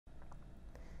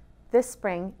This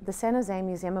spring, the San Jose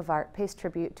Museum of Art pays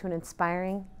tribute to an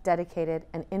inspiring, dedicated,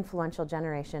 and influential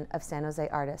generation of San Jose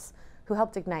artists who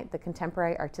helped ignite the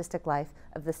contemporary artistic life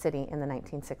of the city in the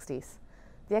 1960s.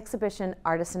 The exhibition,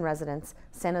 Artists in Residence,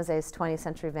 San Jose's 20th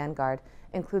Century Vanguard,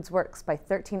 includes works by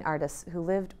 13 artists who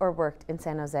lived or worked in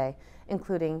San Jose,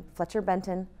 including Fletcher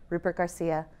Benton, Rupert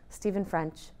Garcia, Stephen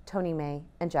French, Tony May,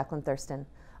 and Jacqueline Thurston.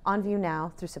 On view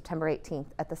now through September 18th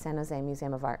at the San Jose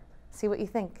Museum of Art. See what you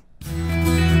think.